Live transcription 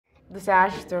The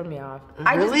stash throw me off.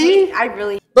 Really? I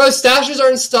really Bro, stashes are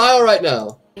in style right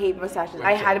now. hate mustaches.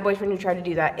 I had a boyfriend who tried to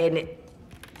do that, and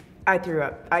I threw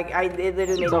up. It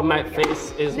literally made So me my vomit.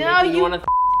 face is No, making you want to.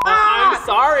 I'm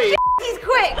sorry. He's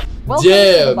quick.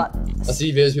 Damn. I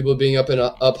see videos of people being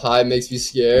up high makes me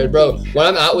scared. Bro, when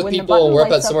I'm out with When the people and button we're up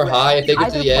at lights up somewhere red, high, if they get to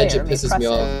either the edge, player it may pisses press me it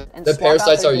off. and The swap out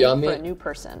parasites their are name yummy. for a new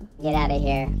person. Get out of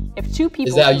here. If two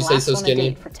people that how can you say last so on skinny? a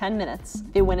date for 10 minutes,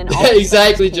 they win an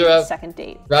Exactly, Giraffe. second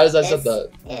date. Right as I This said that.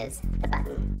 is the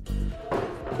button.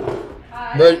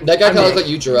 Bro, that guy kind of looks Nick. like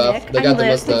you, Giraffe. Nick, They got I'm the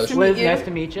Liz. Nice mustache. to Liz, meet you. nice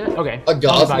to meet you. Okay. A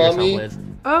goth Tell me about mommy? yourself, Liz.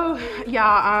 Oh,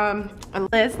 yeah,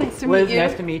 Liz, nice to Liz, meet you.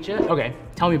 nice to meet you. Okay.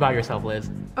 Tell me about yourself, Liz.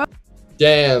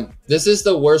 Damn, this is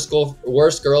the worst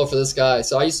girl for this guy.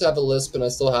 So I used to have a lisp and I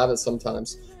still have it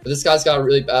sometimes. But this guy's got a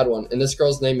really bad one. And this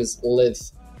girl's name is Liv.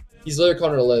 He's literally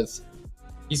calling her Liv.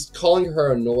 He's calling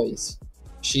her a noise.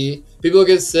 People who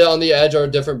can sit on the edge are a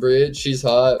different breed. She's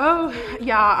hot. Oh,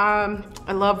 yeah,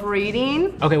 I love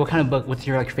reading. Okay, what kind of book? What's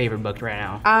your favorite book right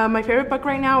now? My favorite book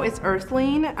right now is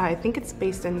Earthling. I think it's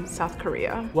based in South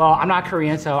Korea. Well, I'm not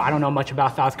Korean, so I don't know much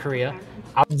about South Korea.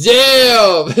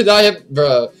 Damn!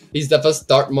 Bro, he's the first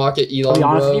dark market Elon, To be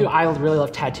honest bro. with you, I really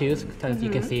love tattoos, because you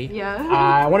can see. Yeah.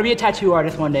 I want to be a tattoo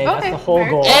artist one day. That's Okay, the whole fair.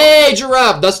 goal. Hey,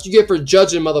 Giraffe! That's what you get for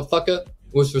judging, motherfucker.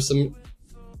 Was for some...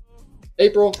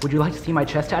 April. Would you like to see my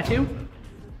chest tattoo?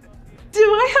 Do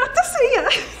I have to say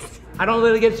yes? I don't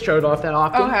really get showed off that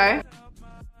often. Okay.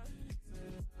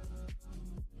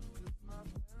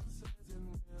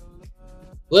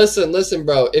 Listen,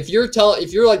 bro. If you're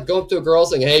like going up to a girl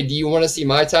saying, "Hey, do you want to see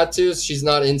my tattoos?" She's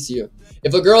not into you.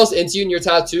 If a girl's into you and your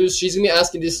tattoos, she's gonna be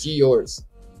asking to see yours.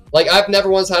 Like I've never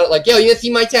once had it. Like, yo, you wanna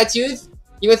see my tattoos?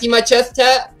 You wanna see my chest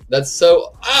tat? That's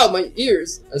so. Ow, my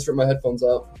ears. I just ripped my headphones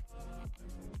out.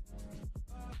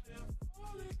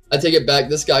 I take it back.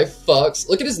 This guy fucks.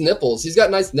 Look at his nipples. He's got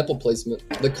nice nipple placement.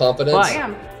 The confidence. But-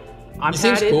 Damn. I'm He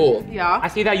seems tatted. cool. Yeah. I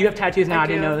see that you have tattoos now. I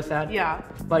didn't do. notice that. Yeah.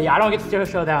 But yeah, I don't get to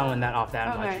show that one off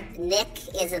that much. Okay. Nick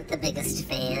isn't the biggest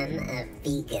fan of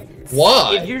vegans.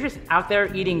 Why? If you're just out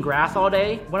there eating grass all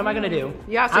day, what am I gonna do?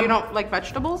 Yeah, so I'm- you don't like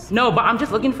vegetables? No, but I'm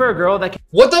just looking for a girl that can.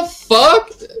 What the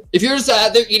fuck? If you're just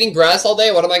out there eating grass all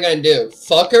day, what am I gonna do?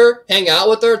 Fuck her? Hang out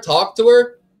with her? Talk to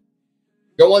her?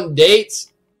 Go on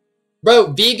dates?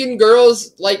 Bro, vegan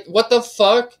girls, like, what the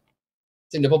fuck?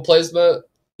 It's a nipple placement.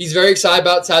 He's very excited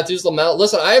about tattoos. Lamel.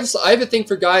 Listen, I have a thing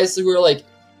for guys who are like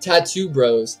tattoo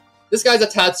bros. This guy's a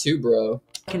tattoo bro.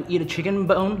 Can eat a chicken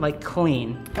bone like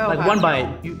clean, Oh, like wow. one bite.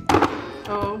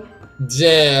 Oh.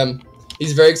 Damn.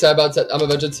 He's very excited about I'm a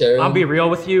vegetarian. I'll be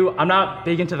real with you. I'm not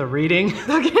big into the reading.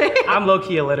 Okay. I'm low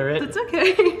key illiterate. It's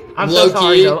okay. I'm Low so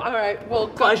sorry key. though. All right. Well,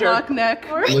 good Pleasure. luck, Nick.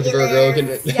 looking for a girl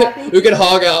who Yeah, can, who can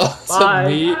hog out some Bye.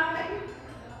 meat.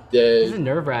 This is Dang.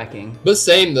 nerve wracking. But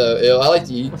same though, ew, I like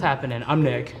to eat. What's happening? I'm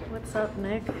Nick. What's up,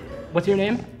 Nick? What's your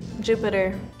name?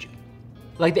 Jupiter.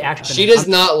 Like the actual She name. does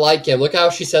not like him. Look how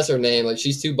she says her name. Like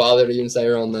she's too bothered to even say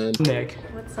her own name. I'm Nick.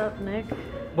 What's up, Nick?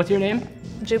 What's your name?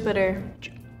 Jupiter.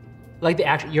 Like the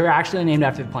actual. You're actually named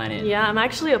after the planet. Yeah, I'm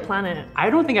actually a planet. I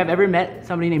don't think I've ever met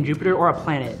somebody named Jupiter or a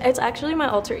planet. It's actually my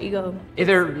alter ego. Is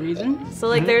there a reason? So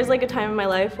like there's like a time in my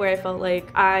life where I felt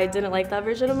like I didn't like that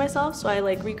version of myself, so I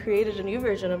like recreated a new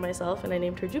version of myself and I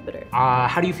named her Jupiter.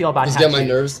 How do you feel about Just tattoos? get my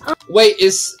nerves. Wait,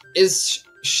 is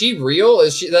she real?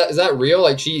 Is that real?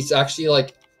 Like she's actually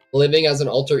like living as an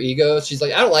alter ego? She's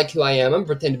like, I don't like who I am. I'm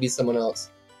pretending to be someone else.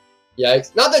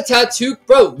 Yikes. Not the tattoo,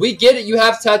 bro. We get it. You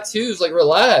have tattoos. Like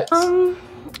relax.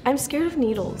 I'm scared of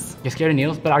needles. You're scared of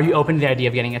needles, but are you open to the idea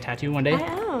of getting a tattoo one day? I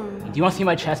am. Do you want to see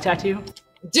my chest tattoo?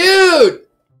 Dude!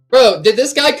 Bro, did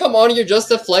this guy come on here just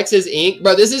to flex his ink?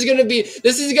 Bro, this is gonna be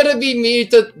me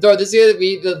to, bro, this is gonna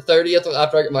be the 30th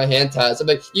after I get my hand tats. I'm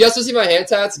like, you guys wanna see my hand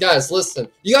tats? Guys, listen.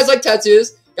 You guys like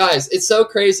tattoos? Guys, it's so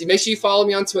crazy. Make sure you follow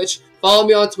me on Twitch. Follow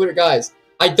me on Twitter, guys.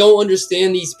 I don't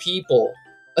understand these people.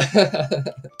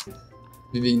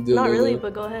 Not really,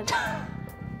 but go ahead.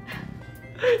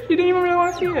 You didn't even really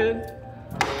want to see it.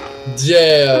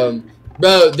 Damn.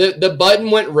 Bro, the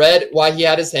button went red while he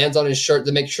had his hands on his shirt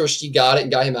to make sure she got it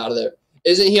and got him out of there.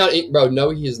 Isn't he on ink? Bro, no,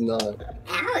 he is not.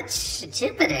 Ouch,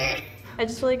 Jupiter. I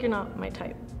just feel like you're not my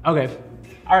type. Okay.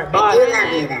 Alright, I bye. do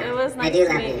love you though. It was I nice do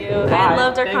to love meet you. you. Bye. I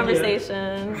loved our Thank you.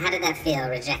 conversation. How did that feel,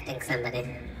 rejecting somebody?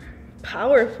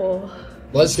 Powerful.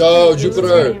 Let's go, What's his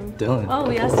Jupiter. name? Dylan. Oh,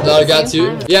 yes. Not a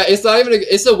tattoo. Yeah, it's not even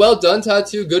it's a well done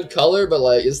tattoo, good color, but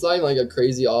like it's not even like a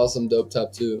crazy awesome dope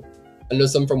tattoo. I know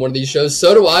some from one of these shows.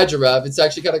 So do I, Giraffe. It's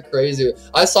actually kind of crazy.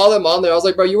 I saw them on there. I was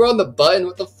like, bro, you were on the button.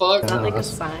 What the fuck? Is that like a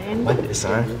sign? A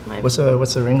sign? What's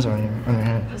the rings on your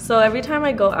hand? So every time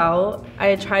I go out,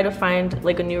 I try to find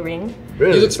like a new ring.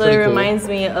 Really? You look So it pretty cool. reminds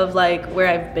me of like where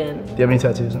I've been. Do you have any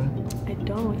tattoos on? I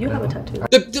don't. You have a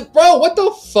tattoo. Bro, what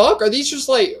the fuck? Are these just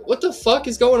like, what the fuck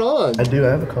is going on? I do.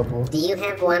 I have a couple. Do you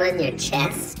have one on your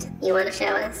chest you want to show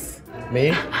us? Me?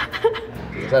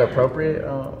 Is that appropriate?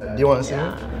 Do you want to see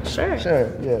it? Sure.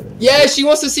 Sure. Yeah. Yeah, she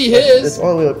wants to see It's his.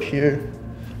 all the way up here,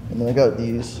 and then I got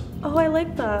these. Oh, I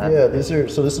like that. Yeah, these are.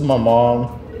 So this is my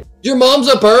mom, Your mom's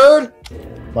a bird?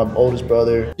 my oldest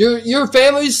brother, Your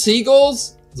family's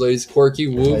seagulls? So he's quirky,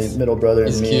 my woof. middle brother,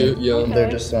 He's and me. cute, yeah.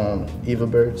 They're just Eva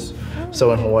birds.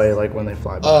 So in Hawaii, like when they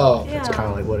fly by, Oh. it's Yeah. kind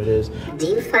of like what it is. Do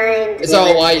you find It's a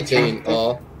women Hawaii thing. attractive?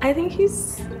 Aw. I think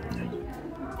he's.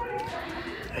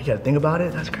 You gotta think about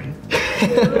it. That's crazy.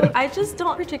 I just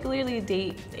don't particularly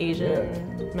date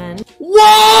Asian men.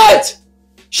 What?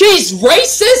 She's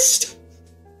racist?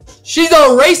 She's a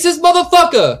racist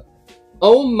motherfucker.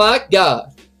 Oh my god.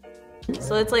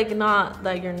 So it's like not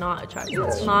that you're not attracted.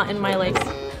 It's not in my like.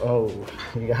 Oh,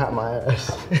 you got my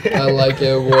ass. I like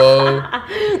it, whoa.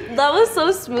 That was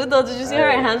so smooth though. Did you see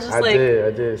her hands just I like?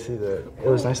 did see that. It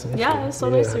was nice to meet you. Yeah, it was so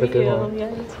nice to have a meet good you. one. Yeah,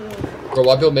 you too. Bro,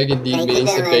 why people making these Thank you,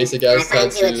 meetings to Dylan. basic I ass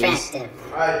find you tattoos?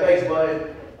 attractive. Alright, thanks,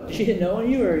 bud. She hit no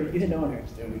on you, or you hit no on her?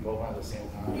 Dude, we both went at the same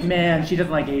time. Man, she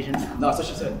doesn't like Asians. No, that's what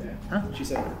she said. Huh? She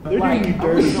said. They're doing you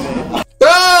dirty, man.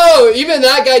 Bro, even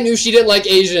that guy knew she didn't like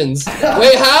Asians.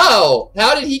 Wait, how?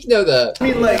 How did he know that? I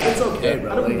mean, like, it's okay,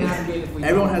 bro. Like,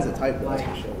 everyone has a type, that's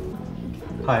for sure.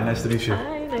 Hi, nice to meet you.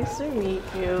 Hi, nice to meet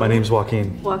you. My name's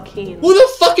Joaquin. Joaquin. Who the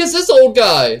fuck is this old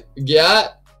guy? Yeah.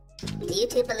 Do you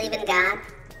two believe in God?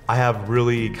 I have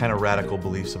really kind of radical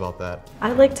beliefs about that.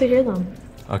 I'd like to hear them.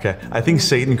 Okay, I think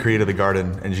Satan created the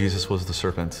garden and Jesus was the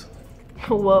serpent.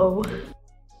 Whoa.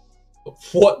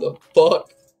 What the fuck?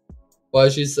 Why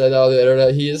she said that on the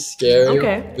internet? He is scary.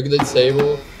 Okay. Look at the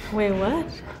table. Wait, what?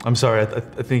 I'm sorry, I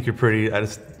think you're pretty. I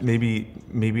just maybe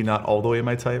not all the way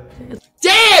my type.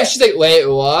 Damn! She's like, wait,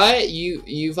 what?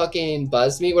 You fucking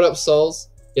buzzed me? What up, Souls?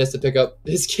 He has to pick up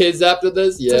his kids after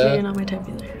this? It's okay, you're Yeah. not my type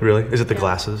either. Really? Is it the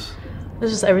glasses?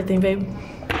 It's just everything, babe.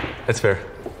 That's fair.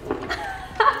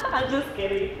 I'm just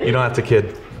kidding. You don't have to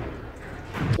kid.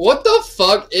 What the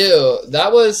fuck? Ew.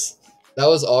 That was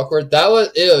awkward. That was,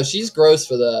 ew, she's gross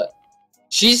for that.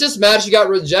 She's just mad she got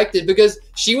rejected because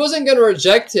she wasn't gonna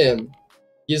reject him.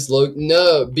 He's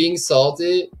no, being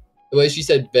salty. The way she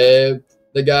said, babe.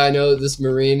 The guy I know, this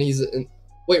Marine,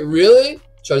 wait, really?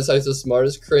 Try to say so smart.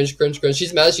 Cringe, cringe, cringe.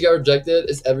 She's mad she got rejected.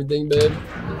 It's everything, babe.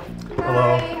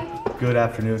 Hello. Good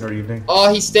afternoon or evening.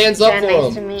 Oh, he stands up Jen, for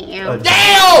nice him. to meet you.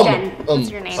 Damn! Jen, what's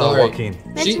your name? Sorry. Joaquin.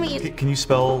 Nice to meet you. Can you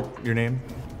spell your name?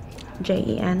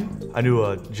 Jen. I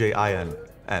knew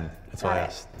J-I-N-N. That's why I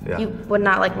asked. Yeah. You would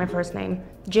not like my first name.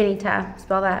 Janita.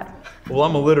 Spell that. Well,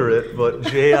 I'm illiterate, but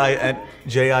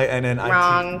J-I-N-N-I-T.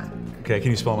 Wrong. Okay, can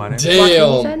you spell my name?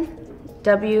 Damn.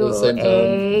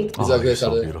 W-A-K-I-N. He's Oh, ugly you're as so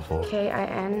hell. beautiful.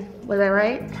 Was I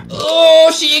right?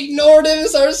 Oh, she ignored him and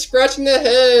started scratching the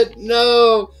head.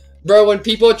 No. Bro, when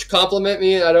people compliment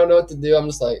me and I don't know what to do, I'm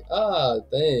just like,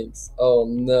 thanks. Oh,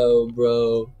 no,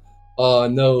 bro. Oh,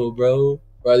 no, bro.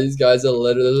 Bro, these guys are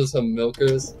literally, those are some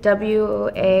milkers.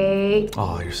 W-A-K-I-N.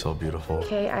 Oh, you're so beautiful.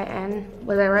 Was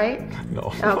I right?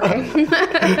 No.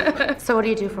 Okay. So what do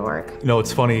you do for work? No,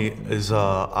 it's funny is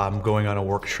I'm going on a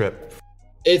work trip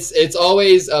It's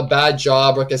always a bad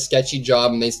job, like a sketchy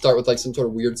job, and they start with like some sort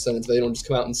of weird sentence, but they don't just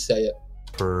come out and say it.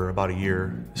 for about a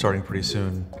year, starting pretty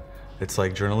soon. It's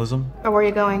like journalism. Or where are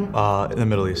you going? In the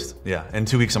Middle East. Yeah. In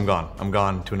 2 weeks, I'm gone. I'm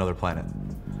gone to another planet.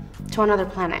 To another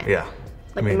planet? Yeah.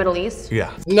 Like the Middle East?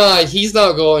 Yeah. Nah, he's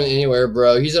not going anywhere,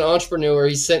 bro. He's an entrepreneur.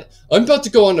 I'm about to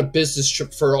go on a business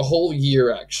trip for a whole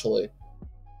year, actually.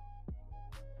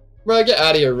 Bro, get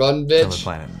out of here, run, Another bitch.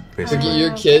 planet, To basically. get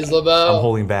your kids live out. I'm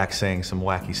holding back saying some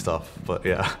wacky stuff, but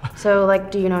yeah. So, like,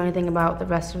 do you know anything about the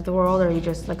rest of the world, or are you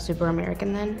just, like, super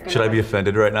American then? Should I be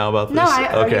offended right now about this? No,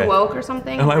 are you woke or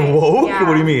something? Am I Okay. woke? Yeah.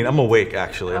 What do you mean? I'm awake,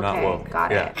 actually. I'm not Okay, woke.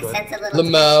 got yeah. it. go ahead. Sense a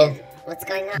little Lamau. tension. What's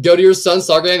going on? Go to your son's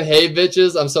soccer game. Hey,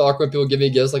 bitches. I'm so awkward when people give me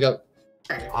gifts like a...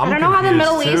 I don't know how the confused,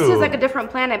 Middle East too. is like a different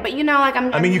planet, but you know, like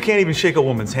I mean, you can't even shake a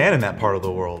woman's hand in that part of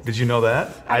the world. Did you know that?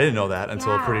 I didn't know that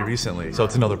until Yeah. pretty recently. So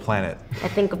it's another planet. I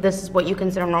think this is what you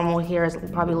consider normal here is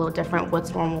probably a little different.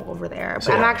 What's normal over there? But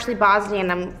So- I'm actually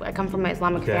Bosnian. I come from an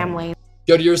Islamic Okay. family.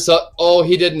 Go to your son... Oh,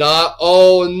 he did not.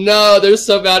 Oh, no. They're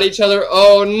so mad at each other.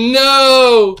 Oh,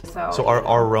 no. So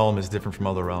our realm is different from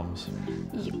other realms.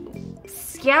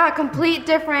 Yeah, complete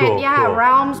different. Cool, yeah, cool.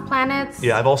 realms, planets.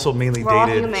 Yeah, I've also mainly We're all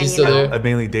dated. human, She's you still know? there? I've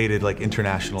mainly dated like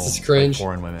international, This is cringe. like,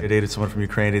 foreign women. I dated someone from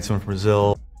Ukraine, dated someone from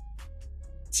Brazil.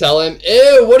 Tell him,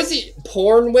 ew, what is he?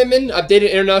 Porn women? I've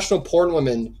dated international porn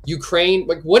women. Ukraine,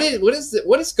 like what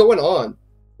is going on?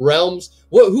 Realms?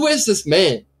 Who is this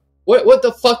man? What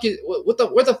the fuck is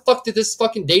where the fuck did this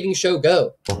fucking dating show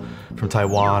go? From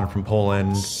Taiwan, from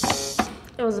Poland.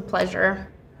 It was a pleasure.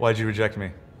 Why'd you reject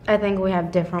me? I think we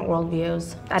have different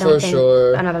worldviews. I For don't think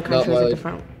sure. another Not country is my- a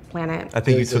different planet. I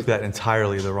think you took that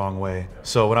entirely the wrong way.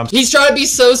 So when I'm He's trying to be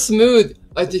so smooth.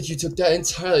 I think you took that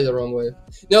entirely the wrong way.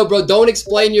 No, bro, don't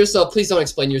explain yourself. Please don't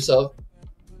explain yourself.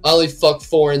 I only fuck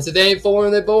foreigners. If they ain't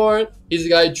foreign, they're born. He's the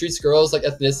guy who treats girls like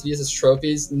ethnicities as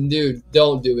trophies. Dude,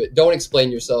 don't do it. Don't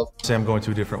explain yourself. say I'm going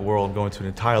to a different world, going to an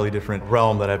entirely different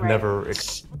realm that I've never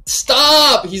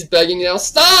Stop! He's begging now.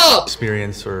 Stop!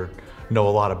 experienced or know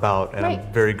a lot about, and I'm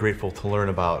very grateful to learn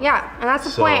about. Yeah, and that's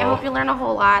the point. I hope you learn a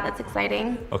whole lot. That's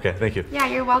exciting. Okay, thank you. Yeah,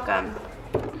 you're welcome.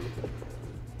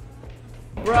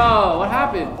 Bro, what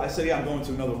happened? I said, yeah, I'm going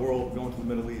to another world, going to the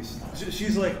Middle East.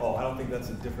 She's like, oh, I don't think that's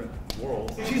a different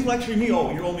world. She's lecturing me,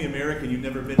 oh, you're only American, you've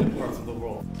never been to parts of the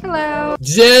world. Hello.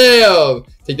 Damn!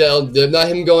 Take that. Not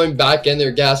him going back in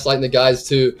there, gaslighting the guys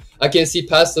too. I can't see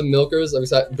past the milkers. I'm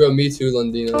excited. Bro, me too,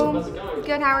 Londino.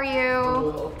 Good, how are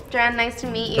you? Jen, nice to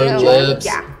meet you. Her lips.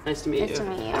 Yeah. Nice to meet you. Nice to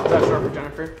meet you. Is that short for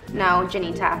Jennifer? No,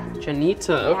 Janita. Janita.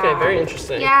 Okay, Yeah. very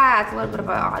interesting. Yeah, it's a little bit of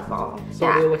an oddball. So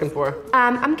what are you looking for?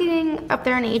 I'm getting up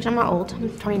there in age. I'm not old. I'm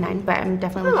 29, but I'm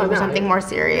definitely looking for no, something more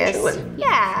serious. chilling.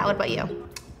 Yeah. What about you?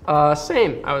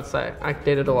 Same, I would say. I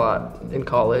dated a lot in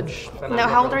college. No,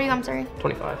 how old are you? I'm sorry.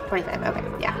 25. 25. Okay.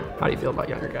 Yeah. How do you feel about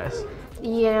younger guys?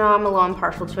 You know, I'm a little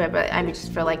impartial to it, but I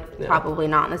just feel like probably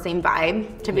not in the same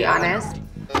vibe, to be honest.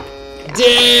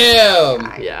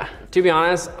 Damn! Yeah. To be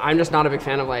honest, I'm just not a big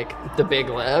fan of like the big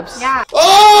lips. Yeah.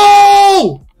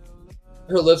 Oh!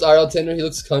 Her lips are out tender. He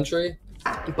looks country.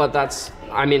 But that's,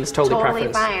 I mean, it's totally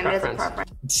preference. fine. It is a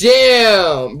preference.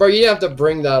 Damn! Bro, you didn't have to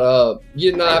bring that up.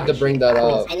 You did not have to bring that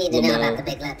up. I need to know about the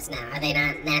big lips now. Are they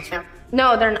not natural?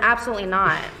 No, they're absolutely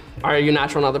not. Are you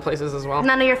natural in other places as well?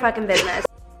 None of your fucking business.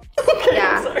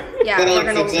 Yeah. Yeah. We're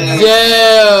gonna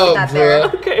Damn, that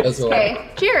bro. there. That's all right. Okay.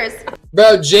 Cheers.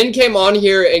 Bro, Jen came on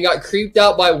here and got creeped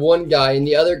out by one guy, and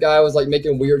the other guy was like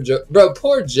making weird jokes. Bro,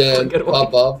 poor Jen.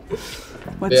 Pop up.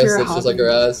 What's yeah, your slips just like her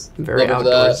ass. Very Love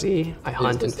that. outdoorsy. I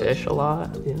hunt and fish a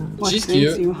lot. Yeah. What She's things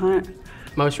cute. do you hunt?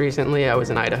 Most recently, I was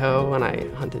in Idaho and I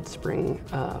hunted spring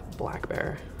black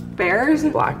bear. Bears?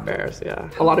 Black bears, yeah.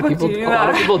 A lot of Fuck people, do you do a lot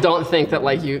of that? people don't think that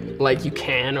like you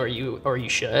can or you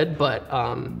should, but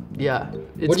yeah,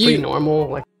 it's What do pretty you- normal.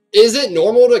 Like Is it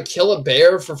normal to kill a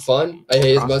bear for fun? I hate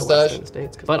his across the mustache. Western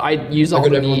states, but I use I all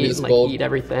could the never be meat this and like bold. eat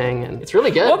everything, and it's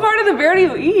really good. What part of the bear do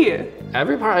you eat?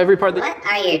 Every part. That, What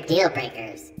are your deal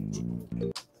breakers?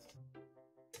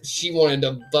 She wanted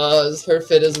to buzz. Her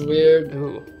fit is weird.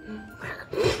 Ooh.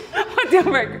 Deal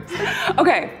breakers.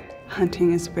 Okay.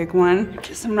 Hunting is a big one.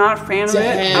 Just I'm not a fan of it.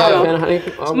 Damn. I don't- Man, honey,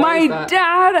 why My is that?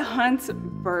 dad hunts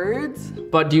birds.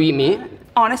 But do you eat meat?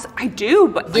 Honest, I do,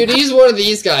 but Dude, he's one of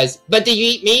these guys. But do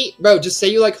you eat meat? Bro, just say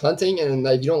you like hunting, and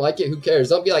if you don't like it, who cares?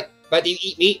 Don't be like, but do you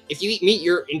eat meat? If you eat meat,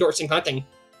 you're endorsing hunting.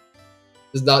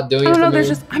 Just not doing I it don't for know. me. There's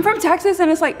just I'm from Texas,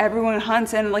 and it's like everyone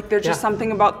hunts, and like there's just Yeah.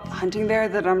 something about hunting there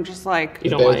that I'm just like. You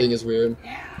The don't bear like. thing is weird.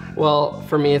 Well,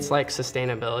 for me, it's like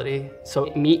sustainability. So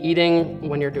meat eating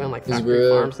when you're doing like It's factory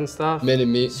weird. farms and stuff, Men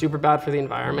and meat. super bad for the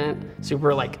environment,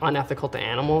 super like unethical to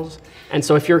animals. And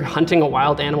so if you're hunting a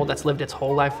wild animal that's lived its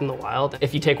whole life in the wild,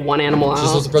 if you take one animal out, Just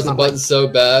supposed to press it's the not button so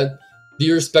bad. Do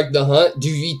you respect the hunt? Do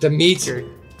you eat the meat?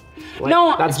 like,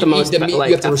 No, that's if the you eat most the meat, you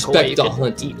like have to ethical way respect you the could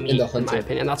hunt eat and meat, the in hunting. my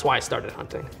opinion. That's why I started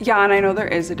hunting. Yeah, and I know there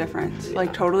is a difference.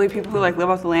 Like totally, people who like live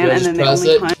off the land Yeah, and just then they press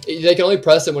only it. hunt They can only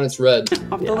press it when it's red.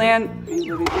 off the land. Maybe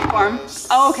living on a farm.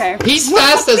 Oh, okay. He's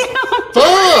fast as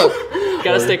fuck!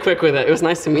 Gotta stay quick with it. It was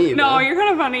nice to meet you. No, though. you're kind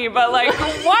of funny, but like,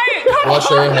 why? Come Wash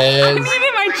on. your hands. I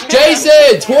needed my chance.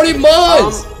 Jason, 20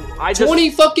 months! I just 20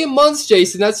 fucking months,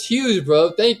 Jason. That's huge,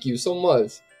 bro. Thank you so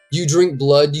much. You drink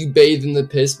blood, you bathe in the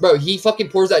piss. Bro, he fucking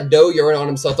pours that dough urine on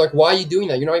himself. Like, why are you doing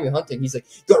that? You're not even hunting. He's like,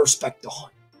 you gotta respect the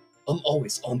hunt. I'm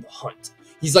always on the hunt.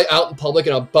 He's like out in public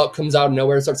and a buck comes out of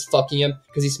nowhere and starts fucking him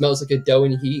because he smells like a dough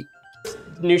and heat.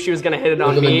 knew she was gonna hit it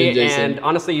on Look at me, you, Jason. and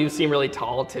honestly, you seem really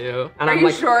tall too. And Are I'm you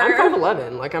like, short? I'm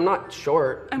 5'11". Like, I'm not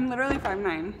short. I'm literally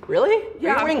 5'9". Really?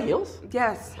 Yeah. Are you wearing heels?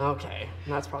 Yes. Okay,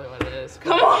 that's probably what it is.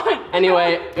 Come on.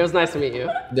 Anyway, it was nice to meet you.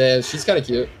 Damn, she's kind of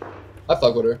cute. I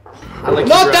fuck with her. I like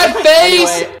Not your that dress.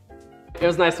 face! Anyway, it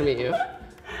was nice to meet you.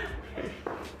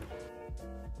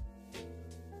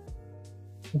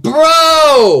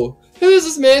 Bro! Who does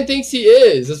this man thinks he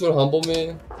is? This would humble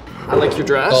me. I like your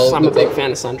dress. Oh, I'm a big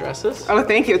fan of sundresses. Oh,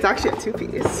 thank you. It's actually a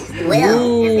two-piece.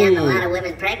 Will has gotten a lot of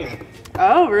women pregnant.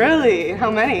 Oh, really?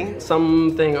 How many?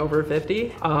 Something over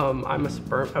 50. I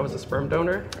was a sperm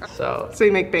donor. So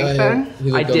you make bank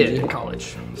then? I did in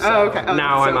college. So oh, okay. Oh,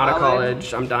 now so I'm out of valid.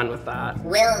 college. I'm done with that.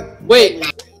 Will. Wait,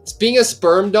 being a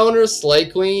sperm donor, slay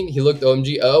queen, he looked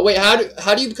OMG. Oh, wait, how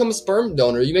do you become a sperm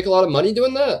donor? You make a lot of money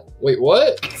doing that? Wait,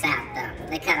 what? X out though.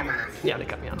 They cut him off. Yeah, they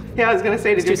cut me off. Yeah, I was gonna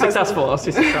say, It's too successful. I was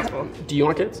too successful. Do you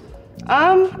want kids?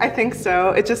 I think so.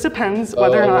 It just depends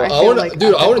whether or not I feel wanna, like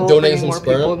dude, I want to ethical donate bringing some more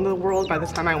people sperm. into the world by the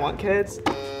time I want kids.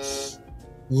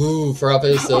 Woo, for up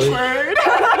his silly. Word.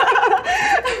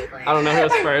 I don't know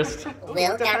who's first.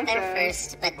 Will got there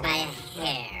first, but by a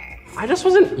hair. I just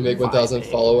wasn't. You make 1,000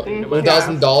 followers,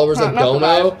 $1,000 Yeah. of Not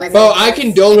dono. bad. Bro, I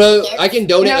can donate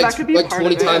Yeah, that like, could be like part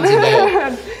 20 of it. times a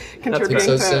day. Contributing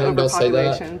so to soon, don't say that.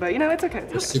 overpopulation, but you know, it's okay. It's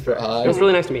You're okay. super high. It was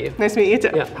really nice to meet you. Nice to meet you too.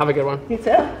 Yeah, have a good one. You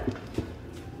too.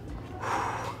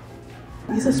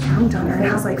 He's a sperm donor and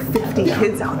has like 50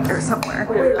 kids out there somewhere.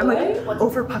 I'm like,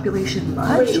 overpopulation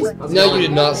much? No, you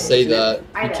did not say that.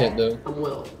 You can't do. I'm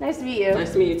Will. Nice to meet you.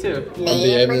 Nice to meet you too.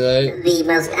 Name night. the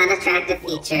most unattractive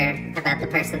feature about the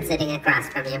person sitting across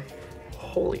from you.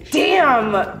 Holy shit.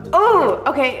 Damn. Oh,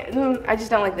 okay. I just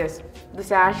don't like this. The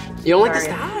sash. You don't like the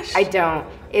Sorry. stash? I don't.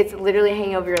 It's literally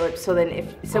hanging over your lips. So then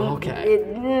if some. Okay.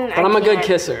 But I'm a good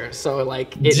kisser, so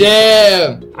like.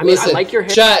 Damn! I mean, Listen, I like your hair.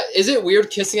 Chat, is it weird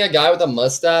kissing a guy with a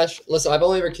mustache? Listen, I've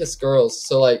only ever kissed girls,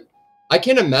 so like, I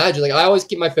can't imagine. Like, I always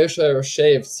keep my facial hair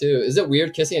shaved too. Is it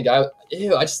weird kissing a guy with.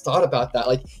 Ew, I just thought about that.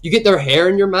 Like, you get their hair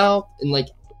in your mouth, and like.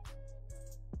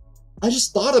 I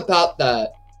just thought about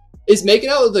that. Is making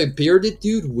out with a bearded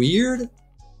dude weird?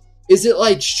 Is it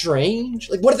like strange?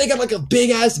 Like, what if they got like a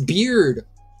big ass beard?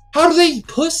 How do they eat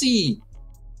pussy?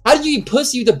 How do you eat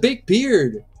pussy with a big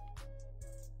beard?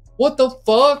 What the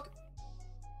fuck?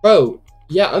 Bro,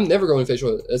 yeah, I'm never going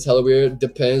facial. It's hella weird.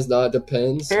 Depends, not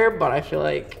depends. Hair, but I feel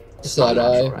like. Side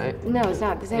eye. Right? No, it's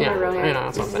not. This ain't Yeah, my real hair. I know,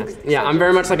 that's what I'm saying. Yeah, I'm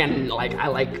very much like I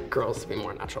like girls to be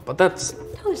more natural, but that's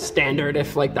standard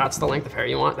if like that's the length of hair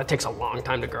you want. That takes a long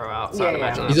time to grow out, so I'd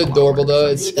imagine He's that's a lot adorable of work. though.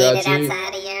 It's You dated scratchy.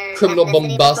 outside of your Criminal ethnicity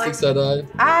bombastic before? side eye.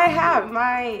 I have.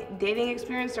 My dating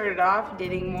experience started off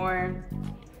dating more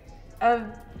of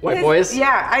White boys?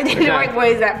 Yeah, I dated Okay. white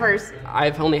boys at first.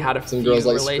 I've only had a few girls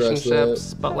like scratch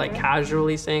relationships, but like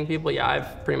casually seeing people, yeah,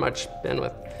 I've pretty much been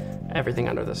with everything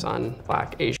under the sun.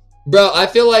 Black, Asian, Bro, I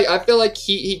feel like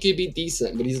he could be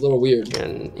decent, but he's a little weird.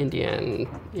 and Indian,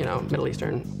 you know, Middle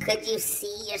Eastern. Could you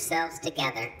see yourselves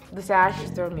together? The sash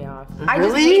is throwing me off.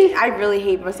 Really? I really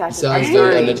hate mustaches. Sounds I'm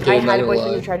very sorry. uneducated, I not had a gonna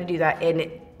boyfriend lie. who tried to do that,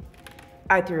 and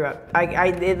I threw up.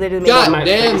 It literally made God my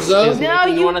damn, face Zoe. is No,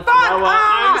 making me you wanna fuck throw up.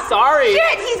 I'm up. sorry.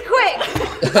 Shit, he's quick.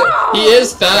 He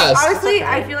is fast. Honestly,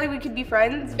 I feel like we could be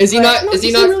friends. Is he but- not? Is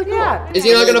he not? Yeah. Is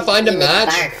he not gonna find a You would match?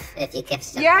 barf if you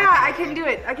kissed him. Yeah, I can do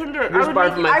it. I can do it. Yours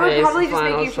barf in my I would face. probably It's just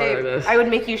fine, make I'll you try like shave. this. I would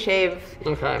make you shave.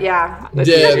 Okay. Yeah. Nice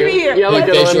Damn. to meet you. You have a Big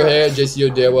good facial one. hair, JC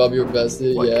O'Dare, you're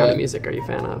bestie. What Yeah. kind of music are you a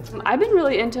fan of? I've been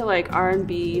really into like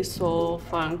R&B, soul,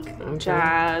 funk,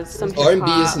 jazz, some hip R&B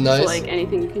hop, is nice. so, like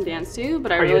anything you can dance to.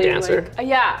 But I Are you a really dancer? like.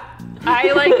 Yeah,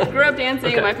 I like grew up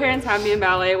dancing. Okay. My parents had me in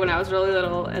ballet when I was really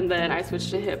little, and then I switched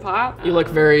to hip hop. You look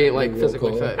very like Real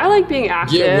physically cool. fit. I like being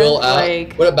active. Get real out.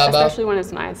 Like, What about especially when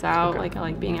it's nice out. Like I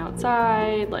like being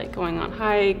outside, like going on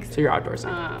hikes. So you're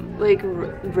outdoorsy. Like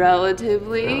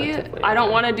relatively. I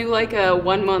don't want to do like a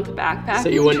 1 month backpack. So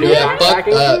you wouldn't do Yeah, fuck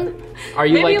backpacking? that. Are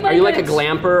you Maybe like are you like a like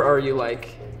glamper or are you like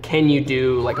can you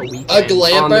do like a weekend A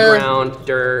glamper? on the ground,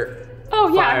 dirt, Oh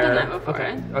yeah, fire? I've done that before.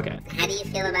 Okay, okay. How do you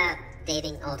feel about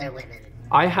dating older women?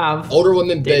 I have Older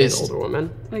women dated based. older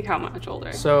women. Like how much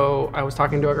older? So I was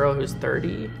talking to a girl who's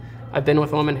 30. I've been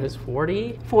with a woman who's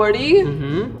 40. 40?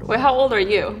 Mm-hmm. Wait, how old are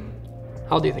you?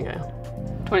 How old do you think I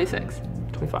am? 26.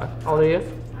 25. How old are you?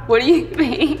 What do you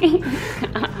think?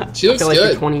 She I looks feel like you're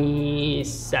good.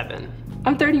 27.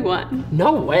 I'm 31.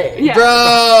 No way. Yeah.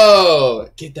 Bro,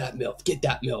 get that milk. Get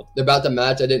that milk. They're about to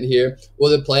match. I didn't hear.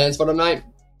 What are the plans for tonight?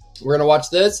 We're gonna watch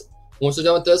this. Once we're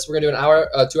done with this, we're gonna do an hour,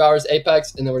 2 hours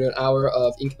Apex, and then we're doing an hour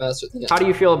of Ink Master. How do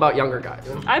you feel about younger guys?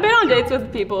 I've been on dates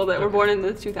with people that were born in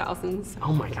the 2000s.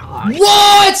 Oh my god.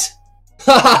 What?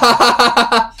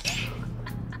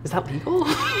 Is that legal?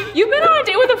 You've been on a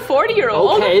date with a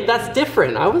 40-year-old? Okay, that's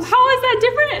different. I was. How is that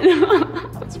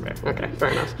different? That's fair. Okay, fair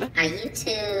enough. Are you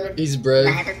two He's brave.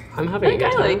 I'm having a Like, good I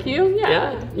time. like you, yeah.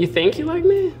 Yeah. You think you like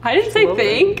me? I didn't A say little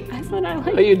bit. think. I said I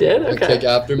like Oh, you did? A Okay. kick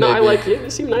after, No, I maybe. like you. You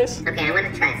seem nice. Okay, I want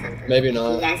to try something. Maybe If you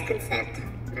not. guys consent,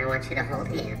 I want you to hold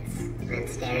hands and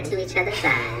stare into each other's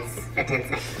eyes for 10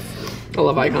 seconds. I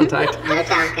love eye contact. No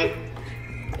talking.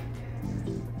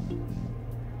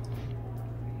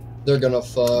 They're gonna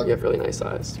fuck. You have really nice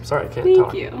eyes. I'm sorry, I can't Thank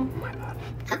talk. you. My bad.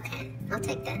 Okay, I'll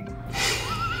take that.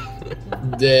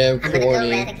 Damn I'm gonna go corny.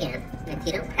 red again. If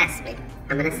you don't press me,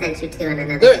 I'm gonna send you two in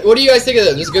another. There, what do you guys think of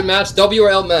this? This is a good match? W or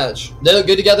L match? They look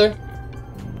good together?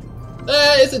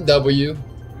 It's a W.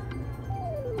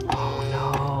 Oh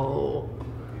no.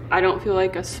 I don't feel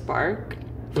like a spark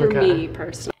for me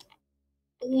personally.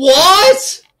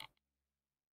 What?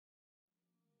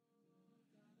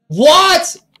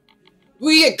 What?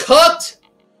 We get cooked?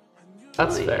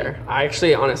 That's fair. I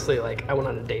actually, honestly, like, I went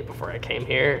on a date before I came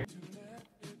here.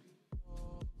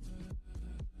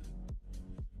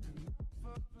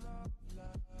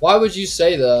 Why would you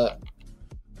say that?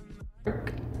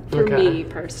 For me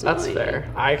personally. That's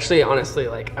fair. I actually, honestly,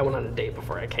 like, I went on a date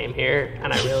before I came here,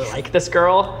 and I really like this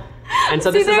girl. And so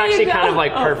See, this is there you actually go. kind of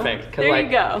like Oh, perfect. 'Cause, there like,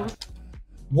 you go.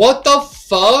 What the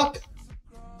fuck?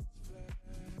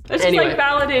 It's anyway, just like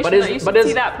validation but that you should is-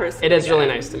 see that person. It is really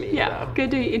again. nice to meet you. Yeah, though.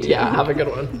 good to meet you too. Yeah, have a good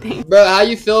one. Thanks. Bro, how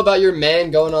you feel about your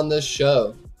man going on this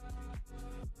show?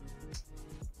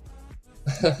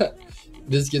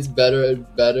 This gets better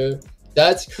and better.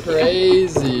 That's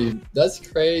crazy. That's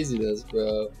craziness,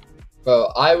 bro. Bro,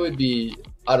 I would be,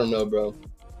 I don't know, bro.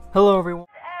 Hello, everyone.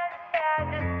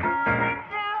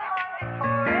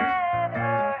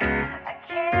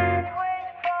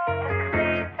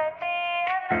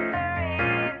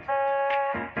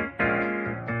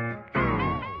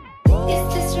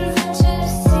 Is this